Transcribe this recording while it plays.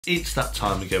It's that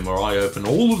time again where I open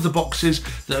all of the boxes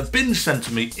that have been sent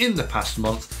to me in the past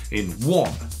month in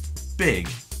one big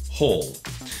haul.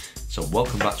 So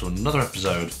welcome back to another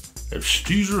episode of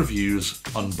STU'S Reviews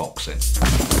Unboxing.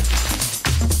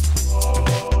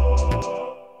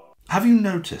 Have you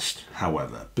noticed,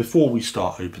 however, before we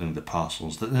start opening the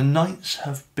parcels, that the nights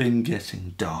have been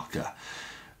getting darker?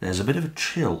 There's a bit of a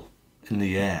chill in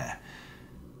the air,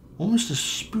 almost a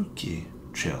spooky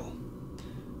chill.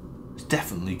 It's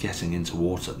definitely getting into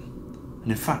autumn,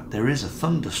 and in fact there is a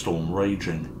thunderstorm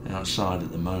raging outside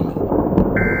at the moment.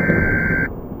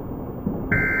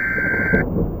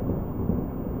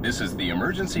 This is the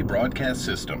emergency broadcast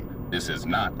system. This is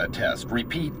not a test.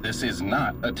 Repeat, this is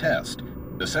not a test.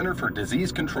 The Center for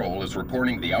Disease Control is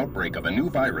reporting the outbreak of a new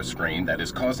virus strain that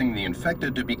is causing the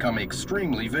infected to become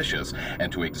extremely vicious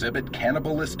and to exhibit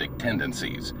cannibalistic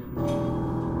tendencies.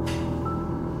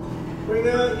 Bring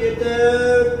out your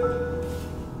dead!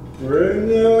 Bring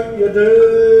out your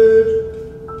dead!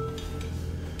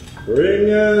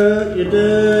 Bring out your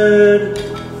dead!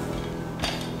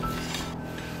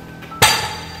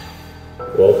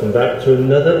 Welcome back to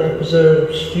another episode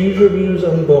of STU'S Reviews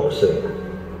Unboxing.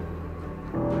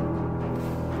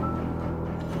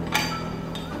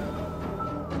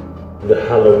 The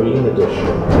Halloween edition.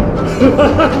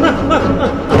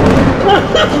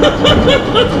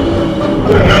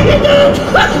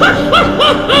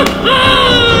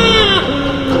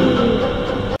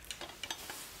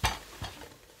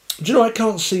 Do you know, I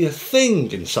can't see a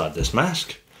thing inside this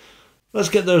mask. Let's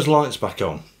get those lights back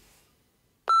on.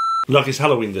 Look, it's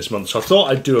Halloween this month, so I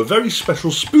thought I'd do a very special,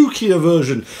 spookier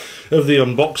version of the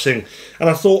unboxing.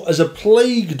 And I thought, as a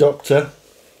plague doctor,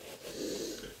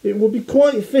 it would be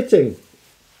quite fitting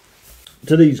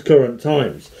to these current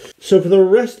times. So for the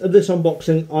rest of this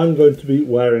unboxing, I'm going to be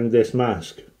wearing this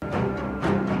mask.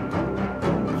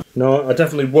 No, I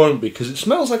definitely won't, because it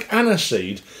smells like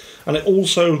aniseed, and it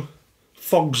also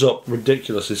fogs up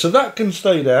ridiculously. So that can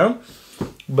stay down,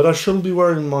 but I shall be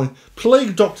wearing my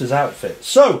plague doctor's outfit.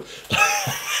 So,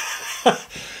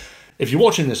 if you're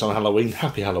watching this on Halloween,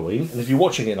 happy Halloween. And if you're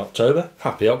watching it in October,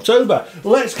 happy October.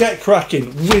 Let's get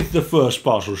cracking with the first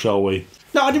parcel, shall we?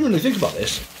 Now, I didn't really think about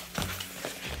this.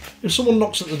 If someone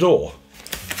knocks at the door,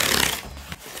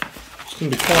 it's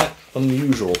going to be quite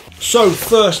unusual. So,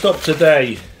 first up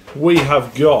today, we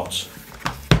have got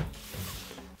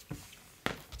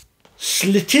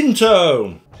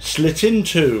Slitinto.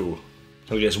 Slitinto.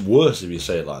 It gets worse if you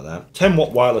say it like that.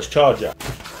 10-watt wireless charger.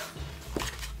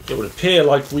 It would appear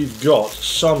like we've got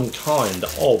some kind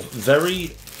of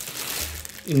very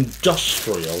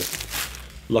industrial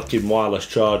looking wireless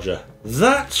charger.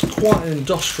 That's quite an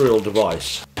industrial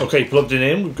device. Okay, plugged it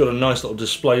in, we've got a nice little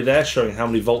display there showing how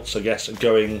many volts, I guess, are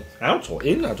going out or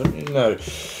in, I don't even know.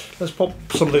 Let's pop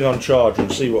something on charge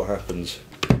and see what happens.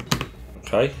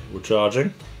 Okay, we're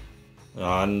charging.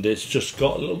 And it's just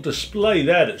got a little display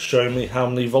there that's showing me how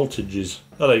many voltages.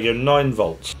 Oh, there you go, 9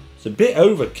 volts. It's a bit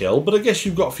overkill, but I guess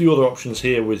you've got a few other options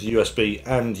here with USB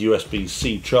and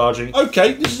USB-C charging.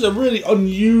 Okay, this is a really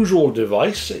unusual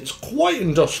device. It's quite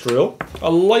industrial. I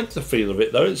like the feel of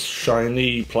it though. It's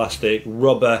shiny, plastic,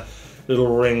 rubber,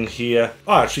 little ring here.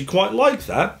 I actually quite like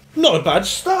that. Not a bad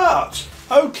start.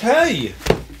 Okay,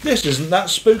 this isn't that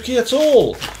spooky at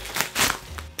all.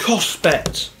 Cost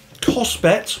bet. Cost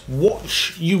bet,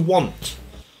 what you want.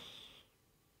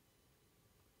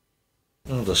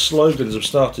 Oh, the slogans have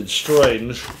started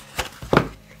strange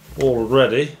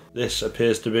already. This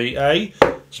appears to be a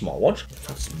smartwatch.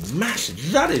 That's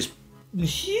massive. That is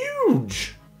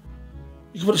huge.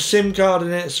 You can put a SIM card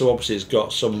in it, so obviously it's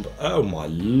got some... Oh my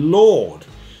lord.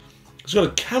 It's got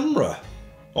a camera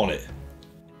on it.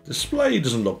 Display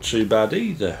doesn't look too bad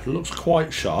either. It looks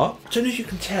quite sharp. I don't know if you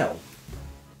can tell.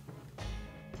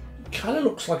 It kind of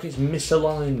looks like it's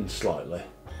misaligned slightly.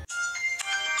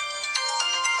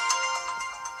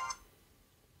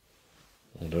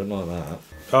 I don't like that.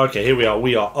 Okay, here we are.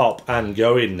 We are up and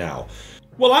going now.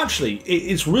 Well, actually,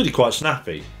 it's really quite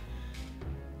snappy.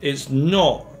 It's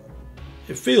not...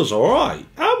 It feels alright.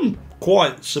 I'm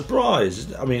quite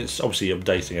surprised. I mean, it's obviously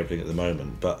updating everything at the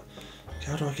moment, but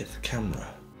how do I get the camera?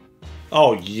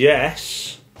 Oh,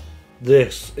 yes.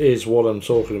 This is what I'm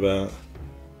talking about.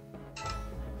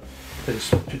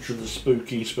 It's a picture of the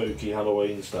spooky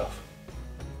Halloween stuff.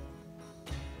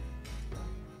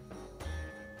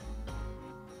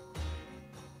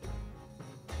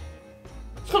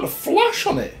 It's got a flash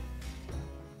on it.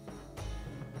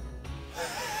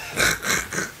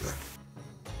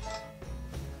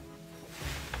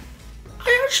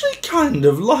 I actually kind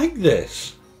of like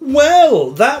this.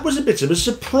 Well, that was a bit of a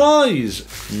surprise.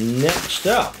 Next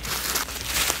up,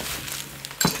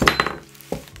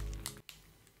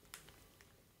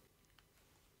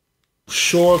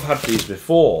 sure I've had these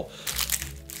before.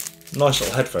 Nice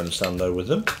little headphone stand though with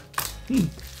them. In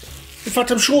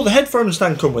fact, I'm sure the headphone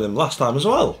stand come with them last time as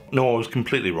well. No, I was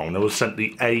completely wrong. I was sent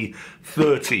the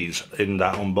A30s in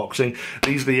that unboxing.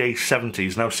 These are the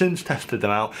A70s. Now, I've since tested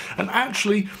them out, and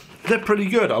actually, they're pretty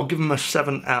good. I'll give them a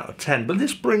 7 out of 10. But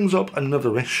this brings up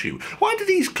another issue. Why do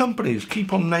these companies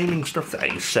keep on naming stuff to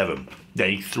A7,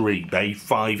 A3,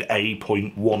 A5,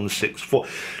 A.164?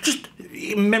 Just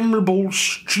memorable,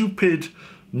 stupid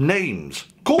names.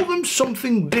 Call them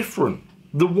something different.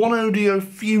 The One Audio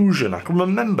Fusion, I can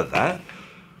remember that.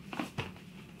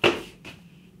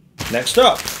 Next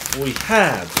up, we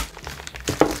had...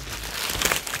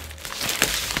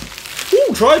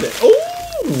 Ooh, Tribe It.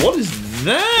 Ooh, what is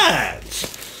that?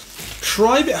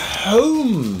 Tribe It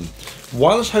Home.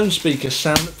 Wireless home speaker,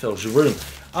 sound that fills your room.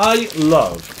 I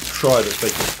love Tribe It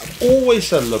speakers. I've always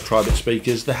said I love Tribe It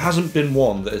speakers. There hasn't been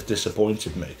one that has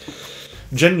disappointed me.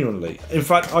 Genuinely. In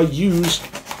fact, I use...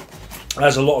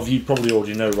 as a lot of you probably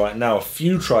already know right now, a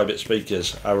few Tribe It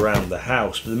speakers around the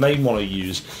house, but the main one I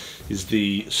use is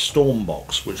the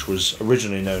Stormbox, which was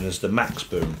originally known as the Max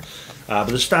Boom. But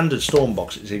the standard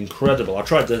Stormbox is incredible. I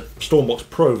tried the Stormbox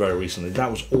Pro very recently. That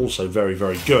was also very,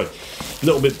 very good. A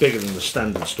little bit bigger than the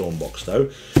standard Stormbox though.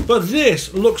 But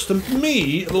this looks to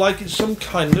me like it's some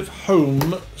kind of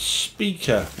home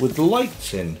speaker with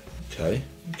lights in. Okay,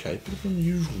 bit of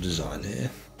unusual design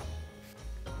here.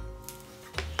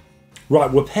 Right,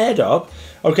 we're paired up.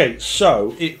 Okay,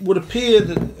 so it would appear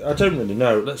that... I don't really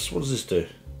know. What does this do?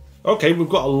 Okay, we've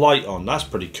got a light on. That's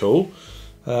pretty cool.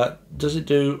 Does it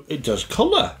do... It does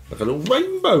colour. Like a little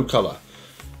rainbow colour.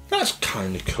 That's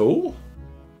kind of cool.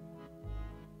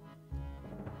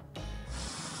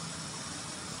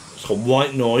 It's got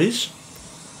white noise.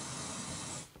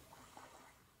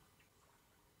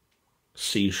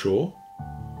 Seashore.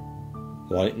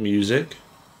 Light music.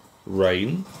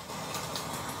 Rain.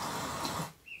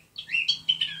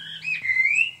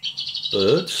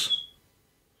 Birds,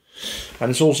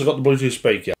 and it's also got the Bluetooth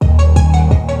speaker.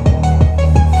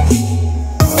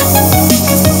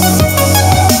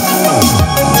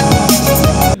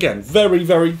 Again, very,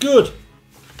 very good.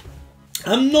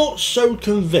 I'm not so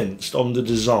convinced on the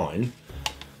design.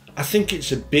 I think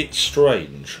it's a bit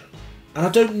strange. And I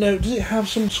don't know, does it have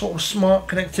some sort of smart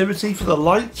connectivity for the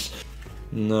lights?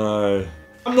 No.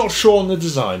 I'm not sure on the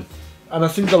design. And I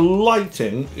think the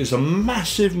lighting is a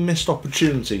massive missed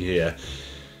opportunity here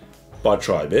by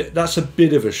Tribe It. That's a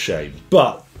bit of a shame,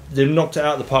 but they've knocked it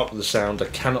out of the park with the sound. I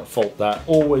cannot fault that.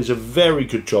 Always a very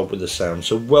good job with the sound,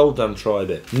 so well done, Tribe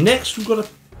It. Next, we've got a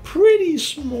pretty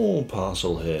small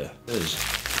parcel here.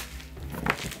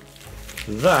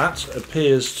 That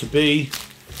appears to be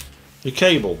the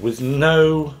cable with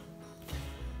no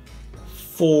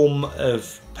form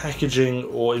of packaging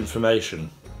or information.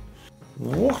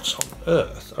 What on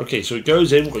earth? Okay, so it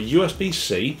goes in, we've got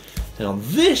USB-C, and on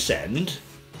this end,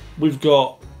 we've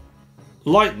got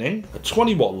lightning, a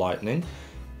 20-watt lightning,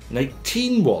 an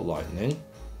 18-watt lightning,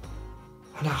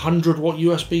 and a 100-watt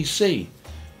USB-C.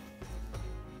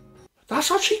 That's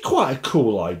actually quite a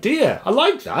cool idea. I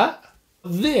like that.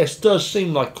 This does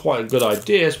seem like quite a good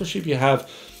idea, especially if you have,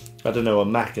 I don't know, a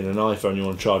Mac and an iPhone, you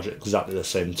want to charge it exactly the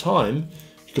same time.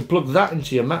 You can plug that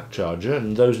into your Mac charger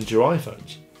and those into your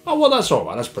iPhones. Oh, well, that's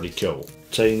alright, that's pretty cool.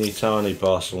 Teeny tiny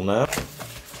parcel now.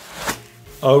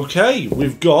 Okay,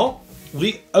 we've got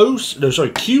the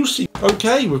QC.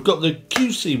 Okay, we've got the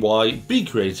QCY Be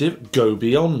Creative Go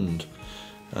Beyond.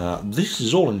 This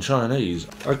is all in Chinese.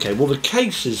 Okay, well, the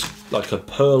case is like a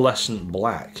pearlescent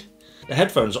black. The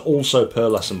headphones are also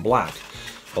pearlescent black.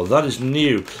 Oh, that is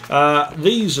new.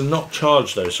 These are not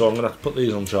charged though, so I'm going to have to put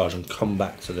these on charge and come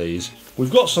back to these.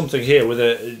 We've got something here with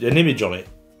an image on it.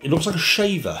 It looks like a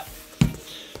shaver.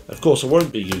 Of course, I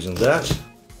won't be using that.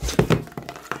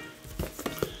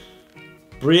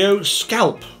 Brio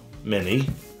Scalp Mini.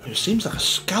 It seems like a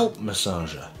scalp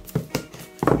massager.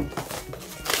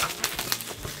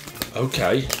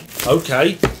 Okay,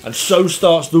 okay. And so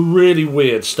starts the really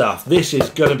weird stuff. This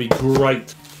is going to be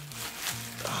great.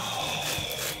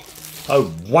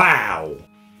 Oh, wow.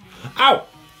 Ow!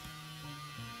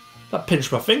 That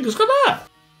pinched my fingers. Look at that.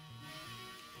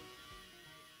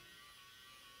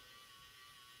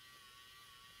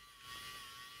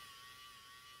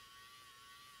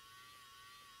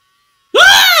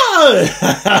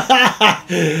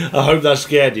 I hope that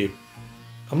scared you.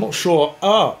 I'm not sure.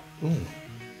 Oh. Ooh.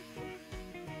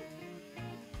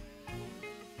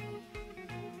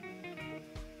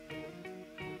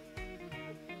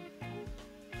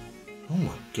 Oh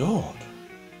my God.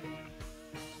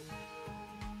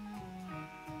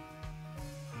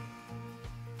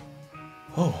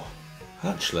 Oh,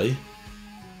 actually,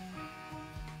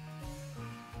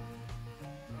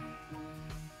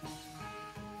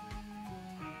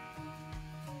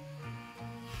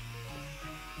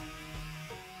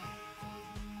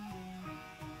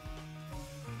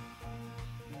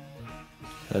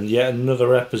 And yet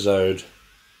another episode.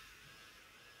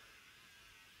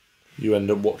 You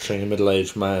end up watching a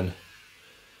middle-aged man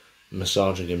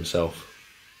massaging himself.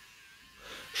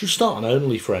 Should start an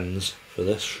OnlyFriends for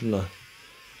this, shouldn't I?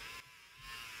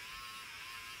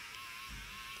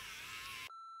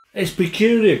 It's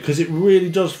peculiar because it really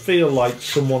does feel like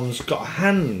someone's got a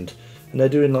hand and they're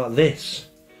doing like this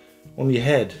on your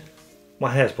head.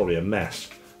 My hair's probably a mess.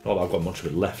 Not that I've got much of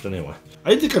it left anyway. I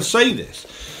didn't think I'd say this,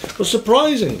 but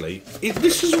surprisingly,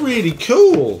 this is really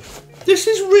cool. This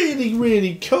is really,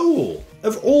 really cool.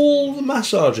 Of all the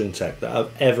massaging tech that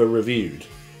I've ever reviewed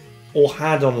or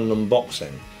had on an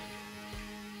unboxing,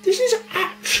 this is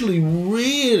actually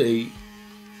really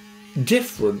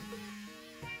different.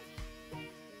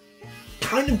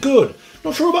 Kind of good.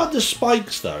 Not sure about the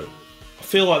spikes though. I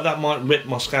feel like that might rip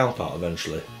my scalp out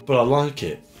eventually, but I like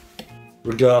it.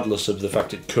 Regardless of the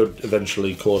fact it could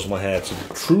eventually cause my hair to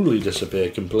truly disappear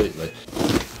completely.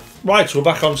 Right, we're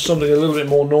back on something a little bit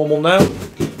more normal now.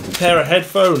 A pair of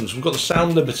headphones. We've got the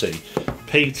Sound Liberty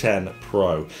P10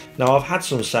 Pro. Now, I've had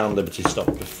some Sound Liberty stuff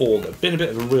before that have been a bit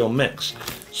of a real mix.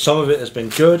 Some of it has been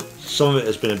good, some of it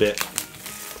has been a bit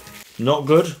not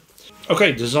good.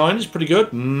 Okay, design is pretty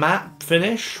good. Matte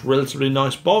finish, relatively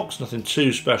nice box, nothing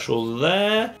too special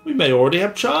there. We may already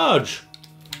have charge.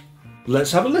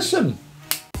 Let's have a listen.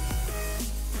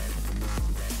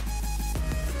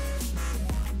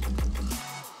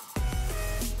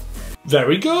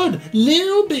 Very good.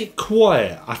 Little bit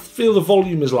quiet. I feel the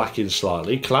volume is lacking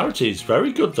slightly. Clarity is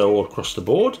very good though all across the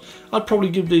board. I'd probably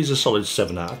give these a solid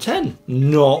 7 out of 10.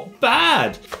 Not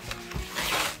bad.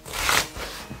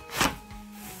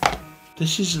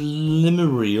 This is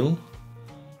Lemerel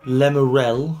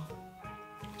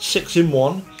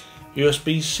 6-in-1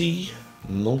 USB-C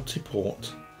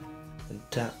multi-port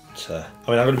adapter. I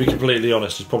mean, I'm going to be completely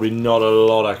honest, there's probably not a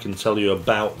lot I can tell you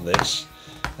about this.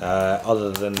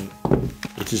 Other than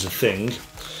it is a thing.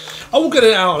 I will get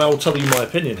it out and I will tell you my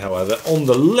opinion, however, on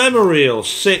the Lemerel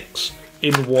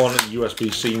 6-in-1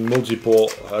 USB-C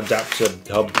multi-port adapter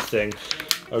hub thing.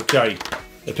 Okay,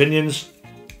 opinions.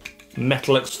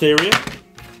 Metal exterior,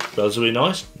 relatively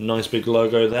nice. Nice big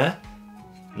logo there.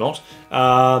 Not.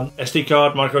 SD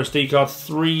card, micro SD card,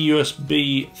 3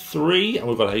 USB 3, and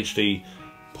we've got a HD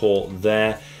port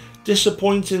there.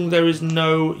 Disappointing there is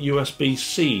no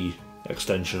USB-C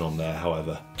extension on there,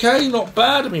 however. Okay, not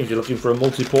bad. I mean, if you're looking for a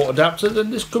multi-port adapter, then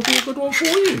this could be a good one for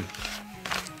you.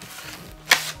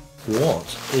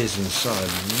 What is inside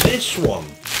this one?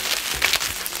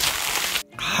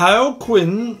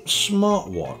 Quinn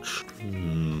smartwatch.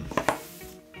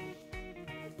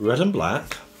 Red and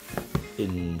black.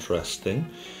 Interesting.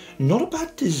 Not a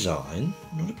bad design.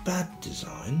 Not a bad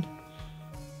design.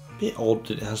 A bit odd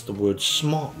that it has the word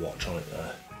smartwatch on it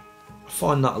there. I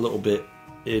find that a little bit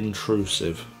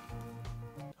intrusive.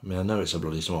 I mean, I know it's a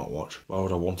bloody smartwatch. Why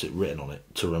would I want it written on it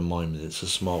to remind me that it's a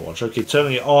smartwatch? Okay,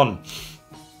 turning it on.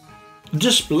 The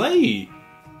display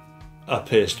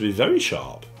appears to be very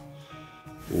sharp.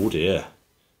 Oh dear.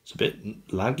 It's a bit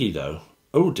laggy though.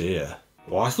 Oh dear.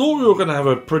 Well, I thought we were going to have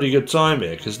a pretty good time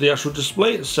here because the actual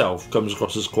display itself comes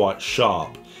across as quite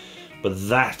sharp. But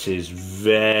that is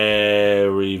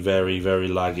very, very, very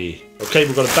laggy. Okay,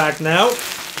 we've got a bag now.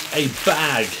 A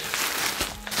bag.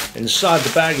 Inside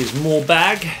the bag is more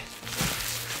bag.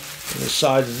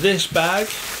 Inside this bag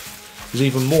is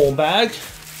even more bag.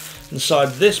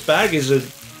 Inside this bag is a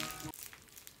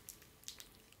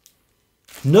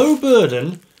no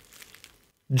burden,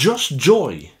 just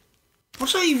joy.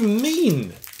 What does that even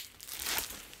mean?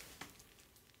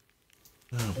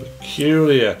 Oh,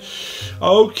 peculiar.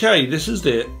 Okay, this is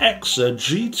the EXA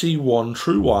GT1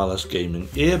 True Wireless Gaming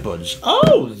Earbuds.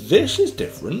 Oh, this is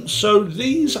different. So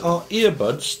these are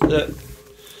earbuds that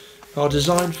are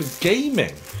designed for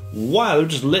gaming. Wow, they've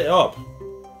just lit up.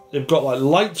 They've got like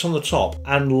lights on the top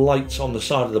and lights on the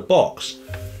side of the box.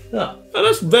 Yeah, and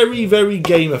that's very, very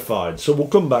gamified. So we'll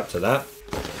come back to that.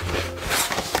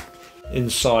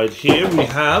 Inside here we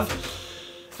have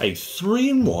a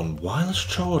 3-in-1 wireless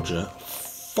charger,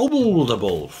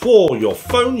 foldable for your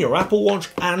phone, your Apple Watch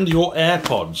and your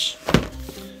AirPods.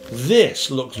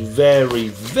 This looks very,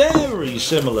 very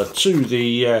similar to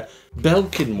the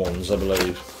Belkin ones, I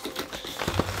believe.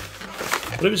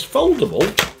 But if it's foldable,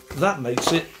 that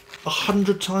makes it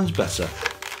 100 times better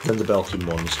than the Belkin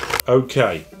ones.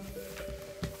 Okay.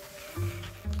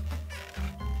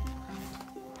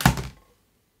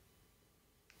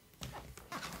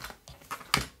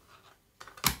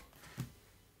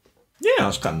 Yeah,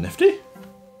 that's kind of nifty. It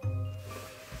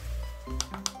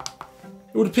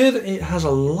would appear that it has a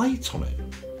light on it.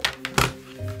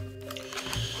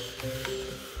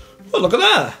 Oh, look at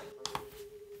that!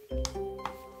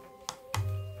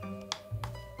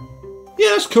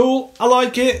 yeah, it's cool. I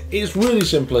like it. It's really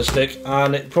simplistic,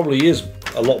 and it probably is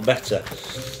a lot better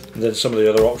than some of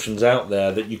the other options out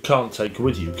there that you can't take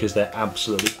with you because they're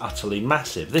absolutely, utterly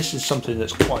massive. This is something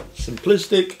that's quite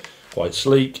simplistic, quite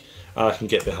sleek, and I can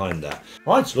get behind that.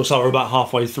 Right, so looks like we're about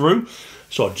halfway through,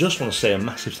 so I just want to say a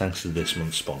massive thanks to this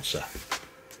month's sponsor.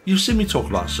 You've seen me talk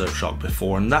about Surfshark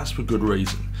before, and that's for good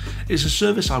reason. It's a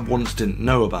service I once didn't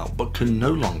know about, but can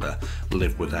no longer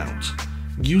live without.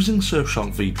 Using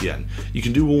Surfshark VPN, you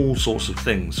can do all sorts of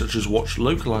things, such as watch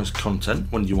localized content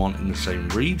when you aren't in the same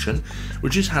region,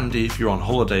 which is handy if you're on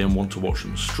holiday and want to watch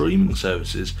some streaming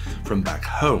services from back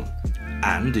home.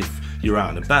 And if you're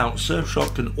out and about,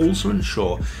 Surfshark can also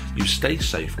ensure you stay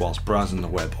safe whilst browsing the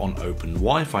web on open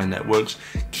Wi-Fi networks,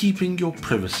 keeping your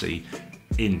privacy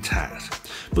intact.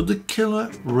 But the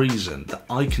killer reason that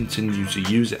I continue to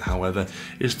use it, however,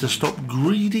 is to stop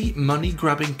greedy,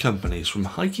 money-grabbing companies from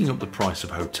hiking up the price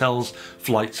of hotels,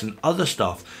 flights and other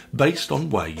stuff based on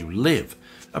where you live.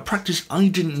 A practice I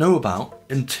didn't know about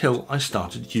until I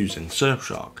started using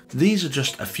Surfshark. These are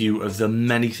just a few of the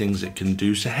many things it can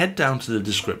do, so head down to the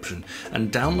description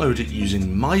and download it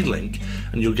using my link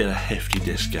and you'll get a hefty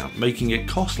discount, making it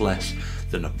cost less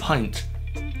than a pint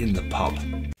in the pub.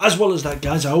 As well as that,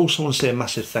 guys, I also want to say a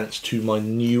massive thanks to my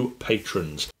new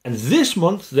patrons. And this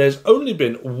month there's only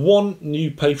been one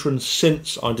new patron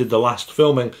since I did the last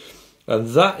filming, and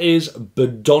that is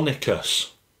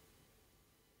Bedonicus.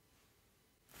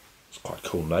 Quite a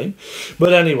cool name.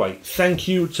 But anyway, thank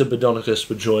you to Bedonicus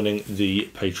for joining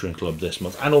the Patreon club this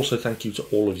month, and also thank you to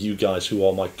all of you guys who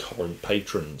are my current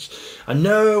patrons. I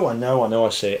know I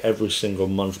say it every single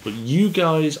month, but you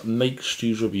guys make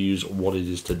Stu's Reviews what it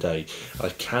is today. I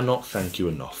cannot thank you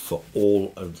enough for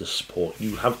all of the support.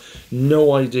 You have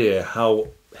no idea how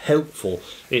helpful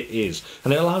it is,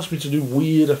 and it allows me to do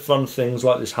weirder fun things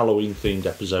like this Halloween themed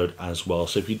episode as well.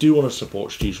 So if you do want to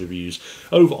support Stu's Reviews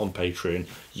over on Patreon,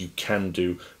 you can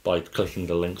do by clicking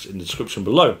the links in the description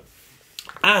below.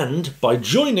 And by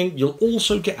joining, you'll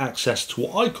also get access to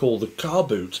what I call the Car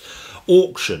Boot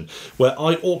auction, where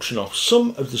I auction off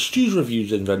some of the Stu's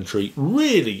Reviews inventory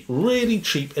really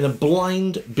cheap in a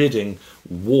blind bidding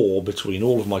war between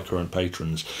all of my current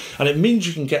patrons, and it means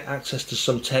you can get access to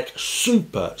some tech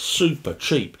super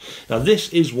cheap. Now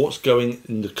this is what's going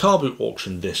in the Car Boot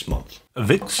auction this month. A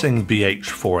Vixing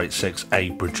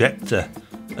BH486A projector,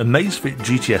 a Amazfit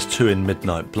GTS2 in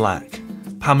midnight black,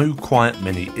 Pamu Quiet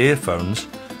Mini earphones,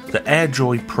 the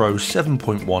AirJoy Pro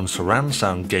 7.1 surround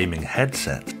sound gaming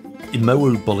headset,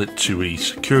 Imowu Bullet 2E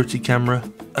security camera,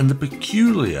 and the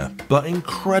peculiar but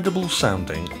incredible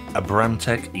sounding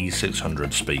Abramtech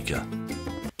E600 speaker.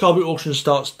 Car Boot auction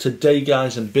starts today,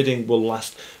 guys, and bidding will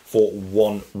last for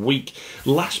 1 week.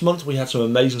 Last month we had some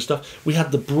amazing stuff. We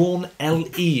had the Braun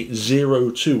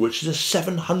LE02, which is a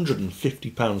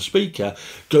 £750 speaker,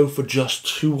 go for just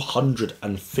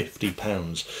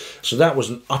 £250. So that was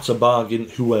an utter bargain,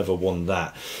 whoever won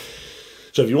that.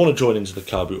 So if you want to join into the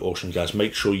Car Boot auction, guys,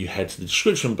 make sure you head to the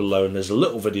description below, and there's a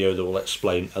little video that will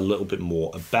explain a little bit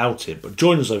more about it. But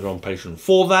join us over on Patreon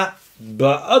for that.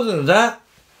 But other than that,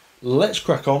 let's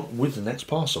crack on with the next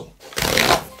parcel.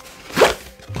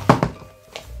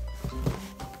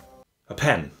 A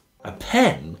pen. A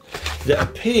pen that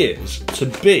appears to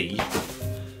be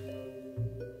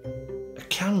a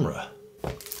camera.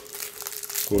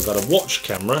 We've got a watch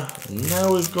camera, and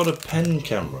now we've got a pen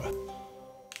camera.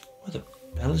 Where the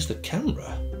hell is the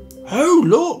camera? Oh,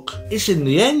 look! It's in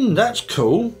the end. That's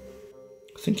cool.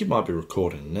 I think it might be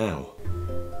recording now.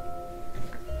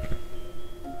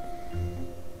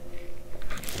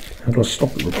 How do I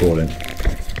stop it recording?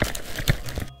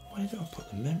 Where do I put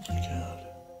the memory card?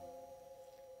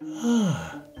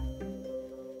 Ah.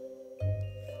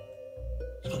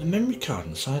 It's got the memory card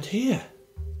inside here.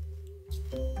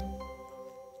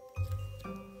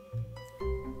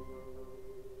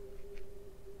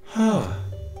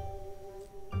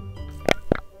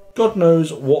 God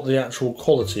knows what the actual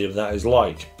quality of that is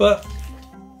like, but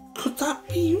could that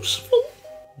be useful?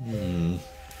 A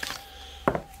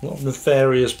lot of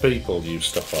nefarious people use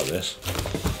stuff like this.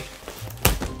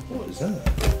 What is that?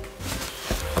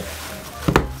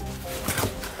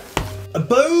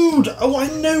 Abode! Oh, I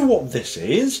know what this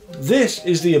is. This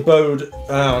is the Abode.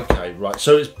 Okay, right.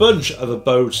 So it's a bunch of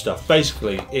Abode stuff.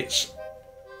 Basically, it's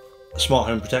smart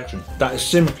home protection. That is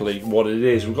simply what it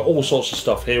is. We've got all sorts of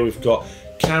stuff here. We've got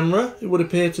camera, it would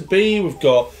appear to be. We've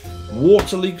got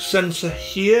water leak sensor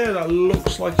here. That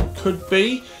looks like it could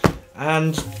be.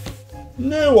 And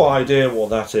no idea what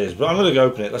that is. But I'm going to go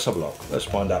open it. Let's have a look. Let's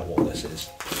find out what this is.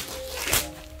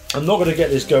 I'm not going to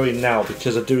get this going now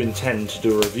because I do intend to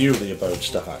do a review of the Abode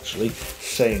stuff, actually,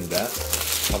 saying that.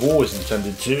 I've always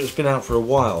intended to. It's been out for a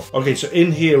while. Okay, so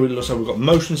in here it looks like we've got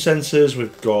motion sensors,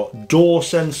 we've got door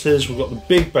sensors, we've got the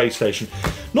big base station.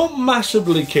 Not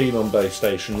massively keen on base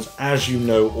stations, as you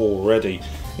know already.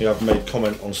 You know, I've made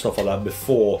comment on stuff like that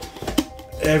before.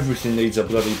 Everything needs a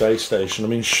bloody base station. I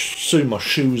mean, soon my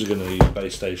shoes are going to need a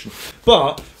base station.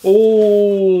 But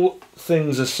all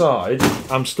things aside,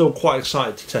 I'm still quite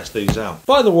excited to test these out.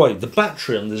 By the way, the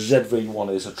battery on the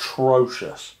ZV-1 is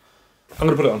atrocious. I'm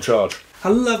going to put it on charge. I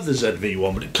love the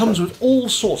ZV-1, but it comes with all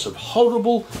sorts of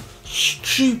horrible,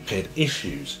 stupid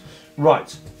issues.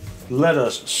 Right, let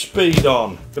us speed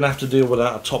on. Going to have to deal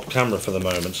without a top camera for the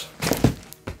moment.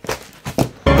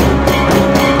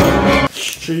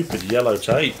 Stupid yellow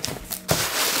tape.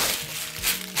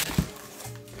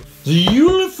 The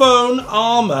Ulefone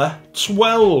Armor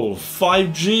 12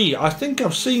 5G. I think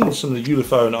I've seen some of the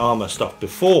Ulefone Armor stuff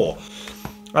before,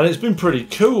 and it's been pretty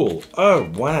cool. Oh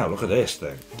wow, look at this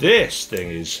thing. This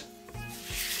thing is...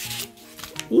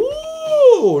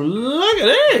 Ooh, look at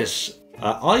this!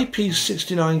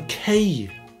 IP69K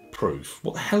proof.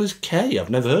 What the hell is K? I've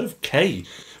never heard of K.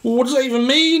 Well, what does that even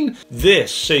mean?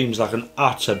 This seems like an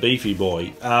utter beefy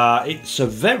boy. It's a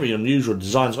very unusual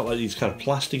design. It's got like these kind of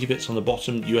plasticky bits on the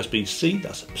bottom. USB-C,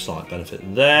 that's a slight benefit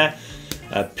there.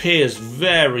 Appears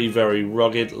very, very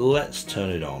rugged. Let's turn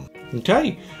it on.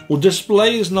 Okay, well,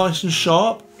 display is nice and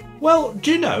sharp. Well,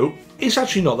 do you know, it's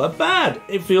actually not that bad.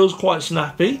 It feels quite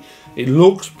snappy. It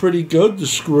looks pretty good. The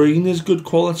screen is good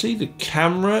quality. The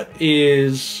camera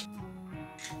is...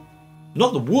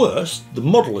 not the worst, the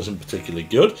model isn't particularly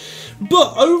good,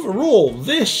 but overall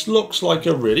this looks like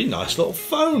a really nice little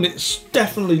phone. It's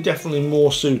definitely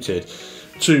more suited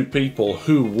to people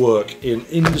who work in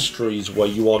industries where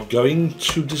you are going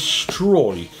to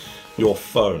destroy your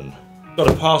phone. Got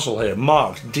a parcel here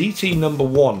marked DT number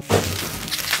 1.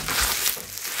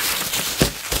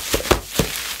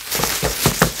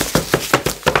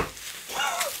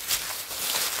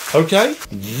 Okay,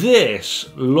 this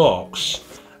looks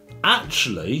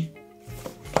actually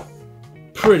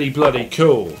pretty bloody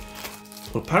cool.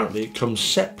 Well, apparently it comes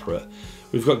separate.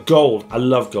 We've got gold. I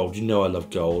love gold. You know I love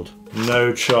gold.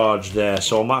 No charge there,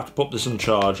 so I might have to put this on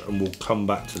charge and we'll come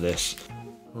back to this.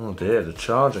 Oh dear, the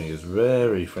charging is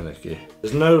very finicky.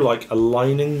 There's no like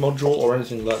aligning module or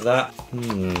anything like that.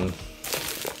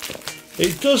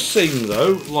 It does seem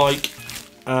though like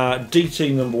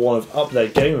DT number 1 have upped their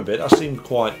game a bit. That seemed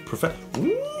quite professional.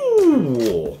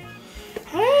 Ooh!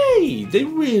 Hey, they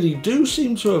really do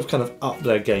seem to have kind of upped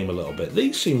their game a little bit.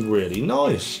 These seem really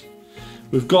nice.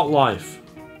 We've got life.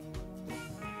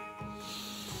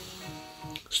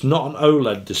 It's not an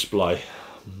OLED display.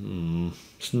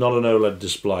 It's not an OLED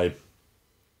display.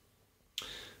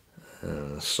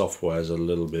 Software's a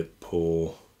little bit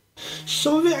poor.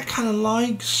 Some of it I kind of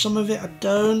like, some of it I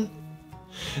don't.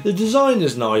 The design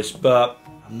is nice, but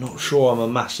I'm not sure I'm a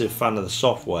massive fan of the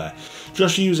software.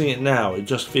 Just using it now, it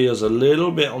just feels a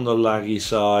little bit on the laggy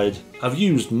side. I've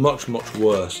used much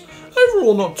worse.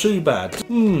 Overall, not too bad.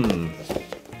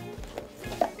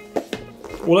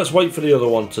 Well, let's wait for the other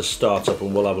one to start up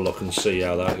and we'll have a look and see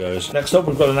how that goes. Next up,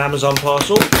 we've got an Amazon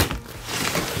parcel.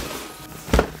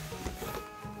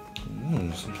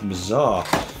 Something bizarre.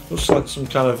 Looks like some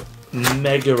kind of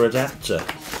mega adapter.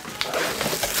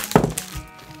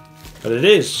 But it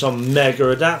is some mega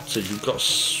adapter. You've got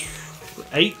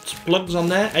 8 plugs on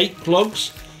there, 8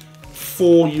 plugs,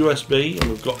 4 USB, and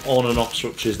we've got on and off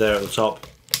switches there at the top.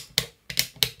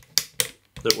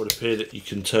 That would appear that you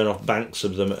can turn off banks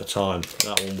of them at a time.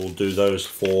 That one will do those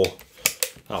 4.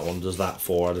 That one does that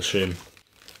 4, I'd assume.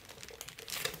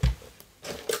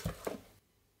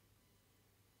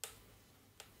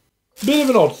 Bit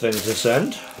of an odd thing to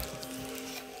send.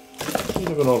 Bit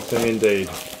of an odd thing indeed.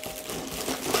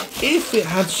 If it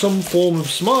had some form of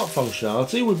smart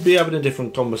functionality, we'd be having a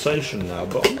different conversation now,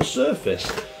 but on the surface,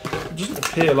 it doesn't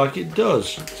appear like it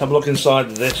does. Let's have a look inside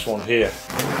this one here.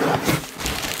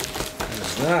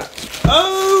 What's that?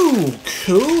 Oh,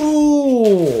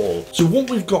 cool! So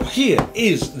what we've got here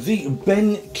is the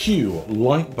BenQ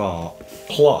Light Bar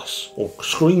Plus, or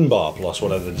Screen Bar Plus,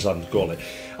 whatever they decided to call it.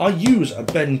 I use a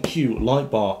BenQ light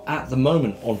bar at the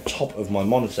moment on top of my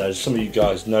monitor, as some of you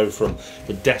guys know from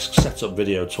the desk setup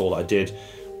video tour that I did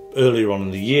earlier on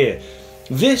in the year.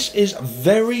 This is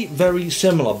very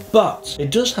similar, but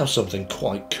it does have something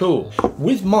quite cool.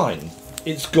 With mine,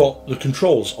 it's got the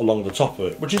controls along the top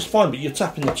of it, which is fine, but you're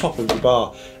tapping the top of your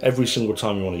bar every single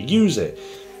time you want to use it.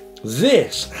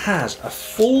 This has a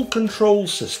full control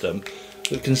system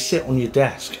that can sit on your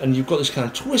desk, and you've got this kind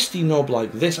of twisty knob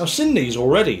like this. I've seen these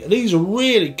already. These are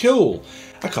really cool.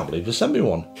 I can't believe they sent me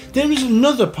one. There is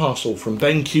another parcel from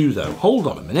BenQ though. Hold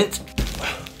on a minute.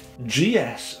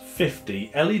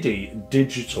 GS50 LED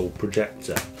digital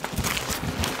projector.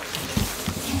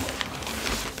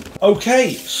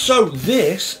 Okay, so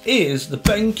this is the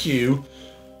BenQ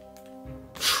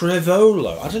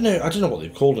Trevolo. I don't know what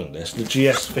they've called it this, the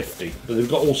GS50, but they've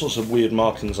got all sorts of weird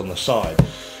markings on the side.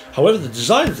 However, the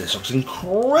design of this looks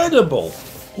incredible.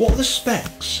 What are the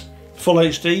specs? Full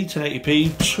HD, 1080p,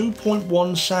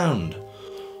 2.1 sound.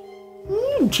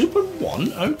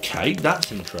 2.1, okay,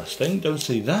 that's interesting. Don't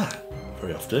see that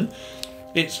very often.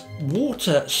 It's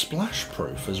water splash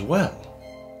proof as well.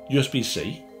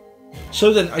 USB-C.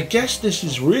 So then I guess this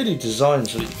is really designed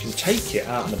so that you can take it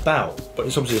out and about, but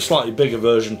it's obviously a slightly bigger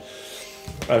version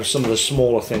of some of the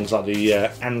smaller things like the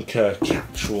Anchor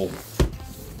capsule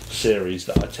series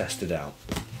that I tested out.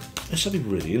 It's going to be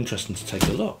really interesting to take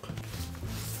a look.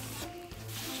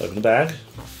 Let's open the bag.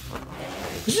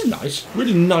 This is nice,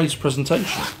 really nice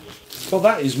presentation. Well,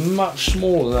 that is much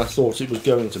smaller than I thought it was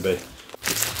going to be.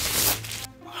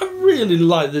 I really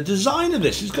like the design of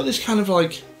this. It's got this kind of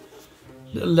like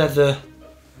little leather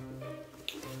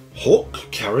hook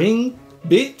carrying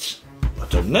bit. I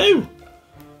don't know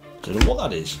what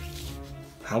that is.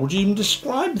 How would you even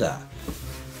describe that?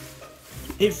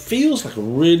 It feels like a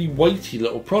really weighty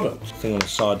little product. Thing on the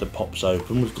side that pops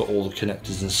open. We've got all the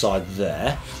connectors inside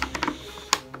there.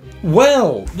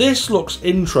 Well, this looks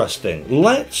interesting.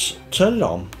 Let's turn it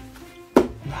on and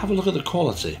have a look at the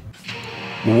quality.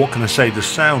 Well, what can I say? The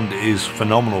sound is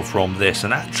phenomenal from this,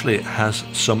 and actually it has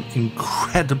some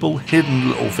incredible hidden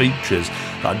little features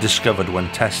that I discovered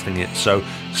when testing it, so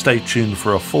stay tuned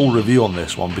for a full review on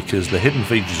this one because the hidden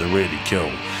features are really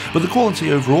cool. But the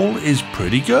quality overall is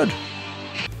pretty good.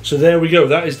 So there we go,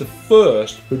 that is the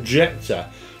first projector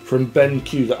from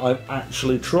BenQ that I've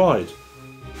actually tried.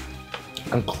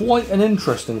 And quite an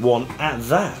interesting one at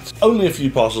that. Only a few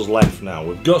parcels left now.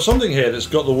 We've got something here that's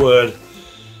got the word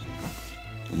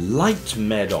Light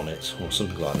Med on it, or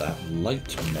something like that.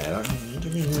 Light Med, I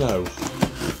don't even know.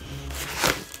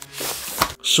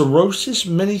 Cirrhosis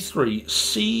Mini 3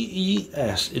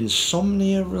 CES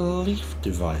Insomnia Relief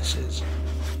Devices.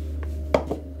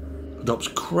 Adopts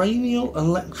cranial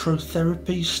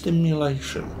electrotherapy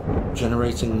stimulation,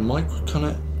 generating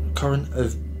microcurrent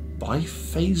of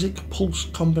biphasic pulse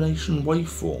combination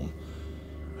waveform,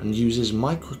 and uses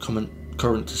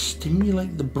microcurrent to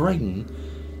stimulate the brain,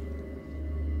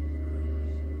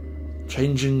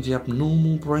 changing the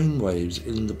abnormal brain waves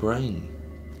in the brain.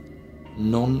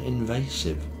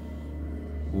 Non-invasive.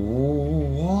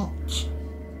 What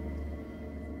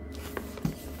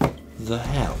the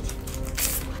hell?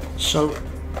 So,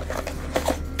 I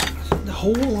think the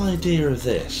whole idea of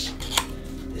this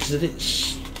is that it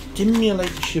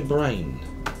stimulates your brain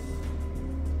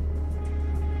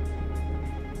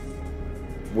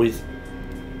with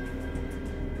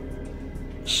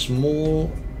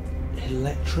small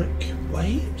electric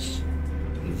waves.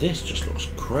 And this just looks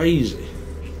crazy.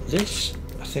 This,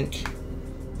 I think,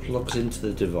 plugs into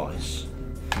the device,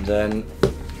 and then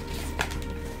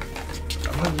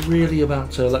am I really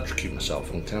about to electrocute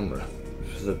myself on camera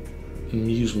for the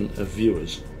amusement of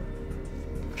viewers?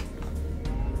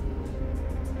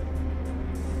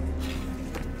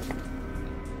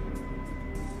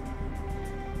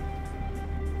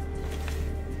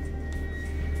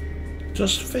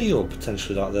 Just feel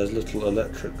potentially like there's little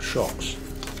electric shocks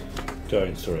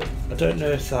going through it. I don't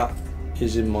know if that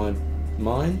is in my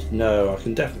mind. No, I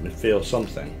can definitely feel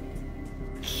something.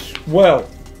 Well,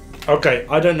 okay,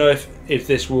 I don't know if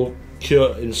this will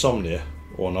cure insomnia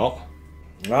or not.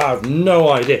 I have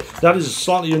no idea. That is a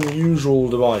slightly unusual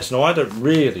device. Now, I don't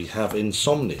really have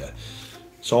insomnia,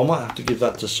 so I might have to give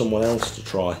that to someone else to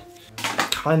try.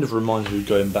 It kind of reminds me of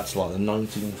going back to like the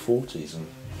 1940s and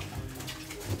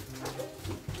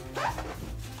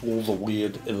all the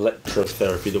weird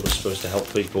electrotherapy that was supposed to help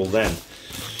people then.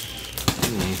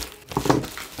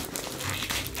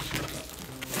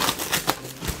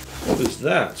 What is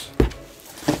that?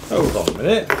 Hold on a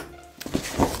minute.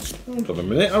 Hold on a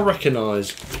minute. I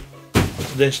recognise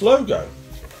this logo.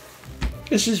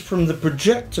 This is from the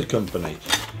projector company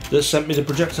that sent me the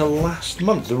projector last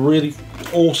month. The really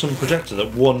awesome projector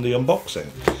that won the unboxing.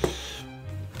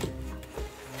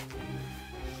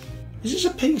 Is this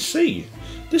a PC?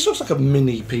 This looks like a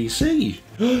mini PC.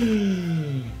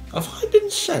 Have I been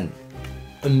sent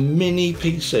a mini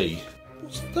PC?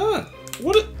 What's that?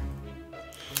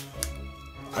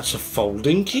 That's a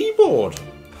folding keyboard.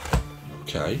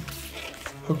 Okay.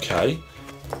 Okay.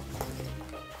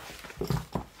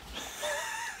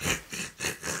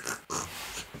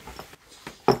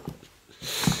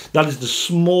 That is the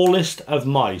smallest of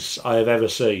mice I have ever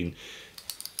seen.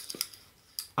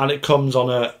 And it comes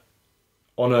on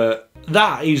on a...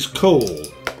 That is cool.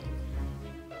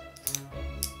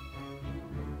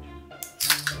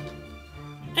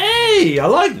 Hey, I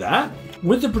like that.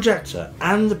 With the projector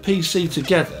and the PC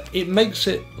together, it makes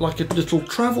it like a little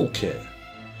travel kit.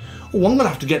 Oh, I'm going to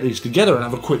have to get these together and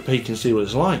have a quick peek and see what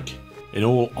it's like. In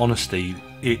all honesty,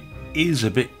 it is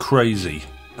a bit crazy.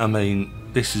 I mean,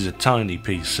 this is a tiny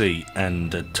PC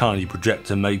and a tiny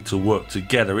projector made to work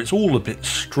together. It's all a bit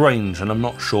strange, and I'm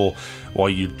not sure why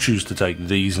you'd choose to take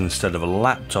these instead of a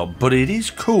laptop, but it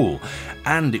is cool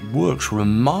and it works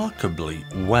remarkably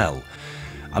well.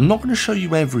 I'm not going to show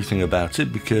you everything about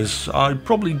it because I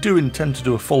probably do intend to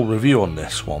do a full review on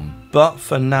this one, but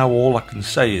for now all I can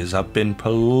say is I've been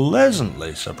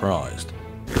pleasantly surprised.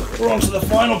 We're on to the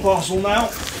final parcel now,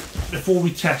 before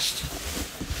we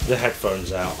test the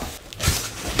headphones out.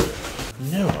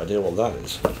 No idea what that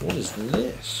is. What is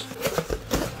this?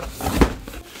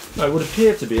 No, it would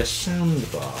appear to be a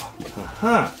soundbar.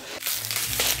 Aha!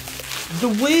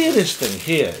 The weirdest thing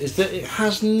here is that it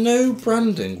has no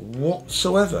branding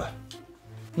whatsoever.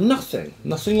 Nothing.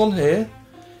 Nothing on here.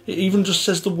 It even just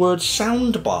says the word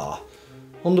soundbar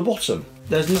on the bottom.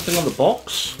 There's nothing on the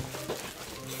box.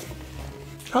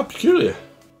 How peculiar.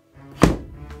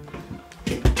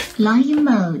 Lying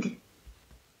mode.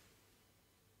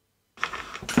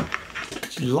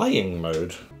 It's lying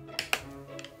mode.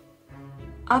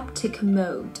 Optic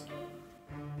mode.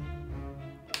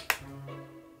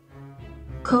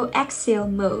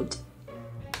 Coaxial mode.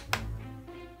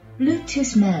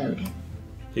 Bluetooth mode.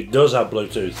 It does have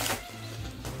Bluetooth.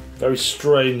 Very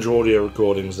strange audio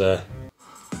recordings there.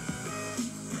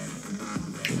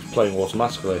 It's playing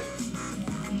automatically.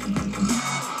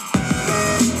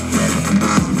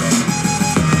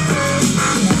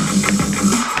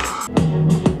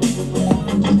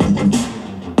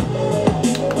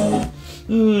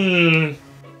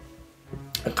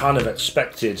 I kind of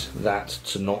expected that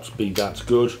to not be that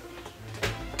good,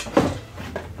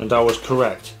 and I was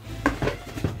correct.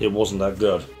 It wasn't that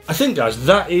good. I think, guys,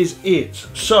 that is it.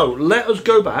 So let us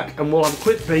go back and we'll have a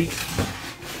quick peek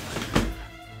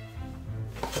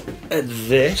at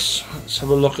this. Let's have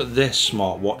a look at this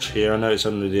smartwatch here. I know it's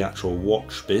only the actual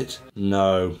watch bit.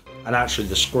 No, and actually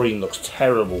the screen looks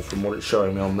terrible from what it's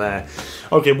showing me on there.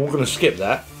 Okay, we're going to skip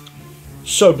that.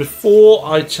 So before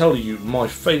I tell you my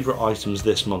favourite items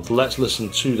this month, let's listen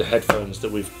to the headphones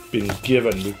that we've been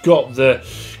given. We've got the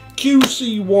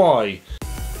QCY.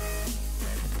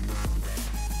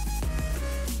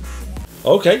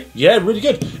 Okay, yeah, really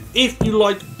good. If you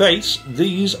like bass,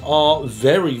 these are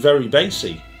very, very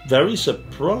bassy. Very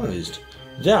surprised.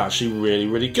 They're actually really,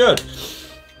 really good.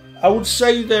 I would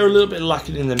say they're a little bit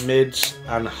lacking in the mids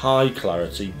and high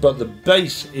clarity, but the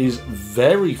bass is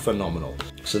very phenomenal.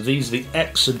 So these are the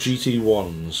Exa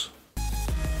GT1s.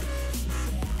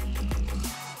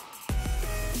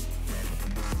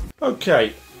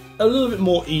 Okay, a little bit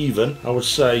more even, I would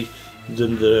say,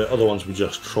 than the other ones we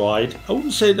just tried. I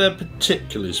wouldn't say they're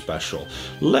particularly special.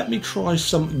 Let me try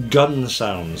some gun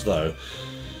sounds though,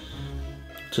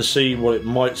 to see what it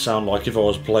might sound like if I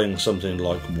was playing something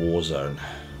like Warzone.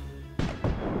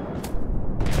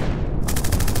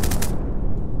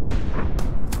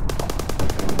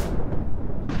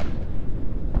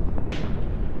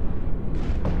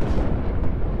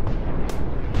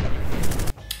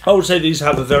 I would say these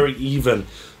have a very even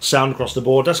sound across the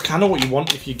board. That's kind of what you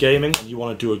want if you're gaming. You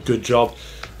want to do a good job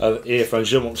of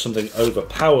earphones. You don't want something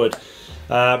overpowered.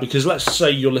 Because let's say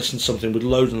you're listening to something with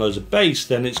loads and loads of bass,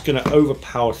 then it's going to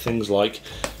overpower things like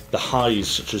the highs,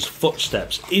 such as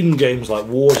footsteps, in games like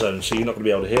Warzone, so you're not going to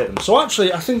be able to hear them. So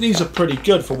actually, I think these are pretty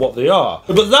good for what they are.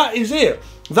 But that is it.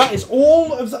 That is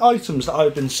all of the items that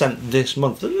I've been sent this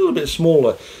month. They're a little bit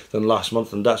smaller than last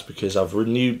month, and that's because I've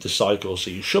renewed the cycle, so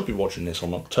you should be watching this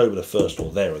on October the 1st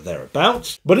or there or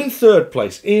thereabouts. But in third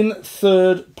place, I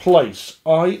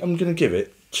am going to give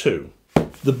it to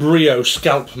the Brio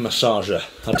Scalp Massager.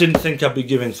 I didn't think I'd be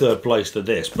giving third place to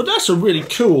this, but that's a really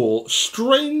cool,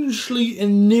 strangely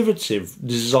innovative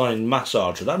design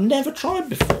massager that I've never tried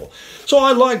before. So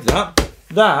I like that.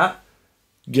 That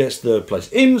gets third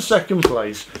place. In second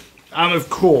place, I'm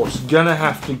of course gonna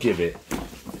have to give it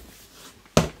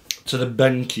to the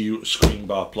BenQ Screen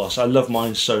Bar Plus. I love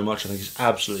mine so much. I think it's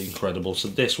absolutely incredible. So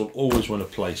this will always win a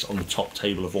place on the top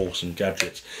table of awesome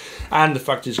gadgets. And the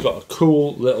fact it's got a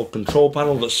cool little control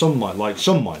panel that some might like,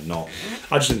 some might not.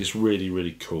 I just think it's really,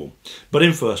 really cool. But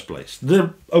in first place,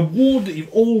 the award that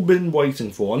you've all been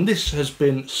waiting for, and this has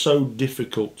been so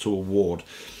difficult to award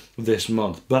this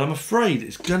month, but I'm afraid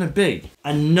it's gonna be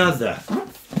another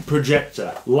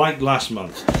projector like last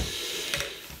month.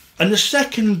 And the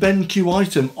second BenQ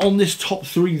item on this top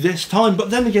 3 this time,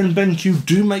 but then again, BenQ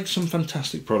do make some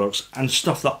fantastic products and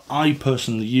stuff that I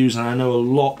personally use, and I know a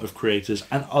lot of creators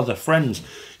and other friends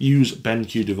use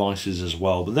BenQ devices as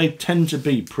well, but they tend to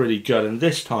be pretty good, and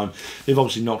this time they've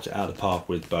obviously knocked it out of the park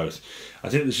with both. I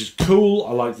think this is cool.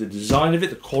 I like the design of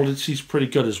it. The quality is pretty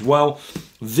good as well.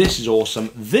 This is awesome.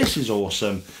 This is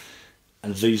awesome.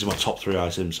 And these are my top 3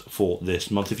 items for this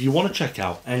month. If you want to check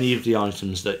out any of the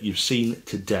items that you've seen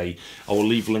today, I will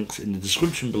leave links in the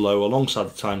description below alongside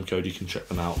the time code. You can check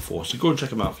them out for. So go and check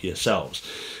them out for yourselves.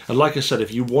 And like I said,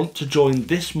 if you want to join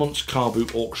this month's car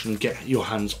boot auction and get your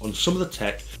hands on some of the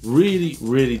tech really,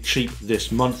 really cheap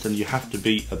this month, then you have to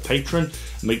be a patron.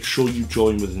 Make sure you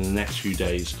join within the next few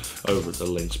days over at the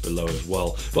links below as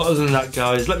well. But other than that,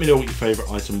 guys, let me know what your favourite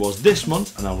item was this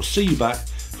month, and I will see you back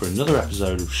for another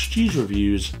episode of STU'S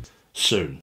Reviews soon.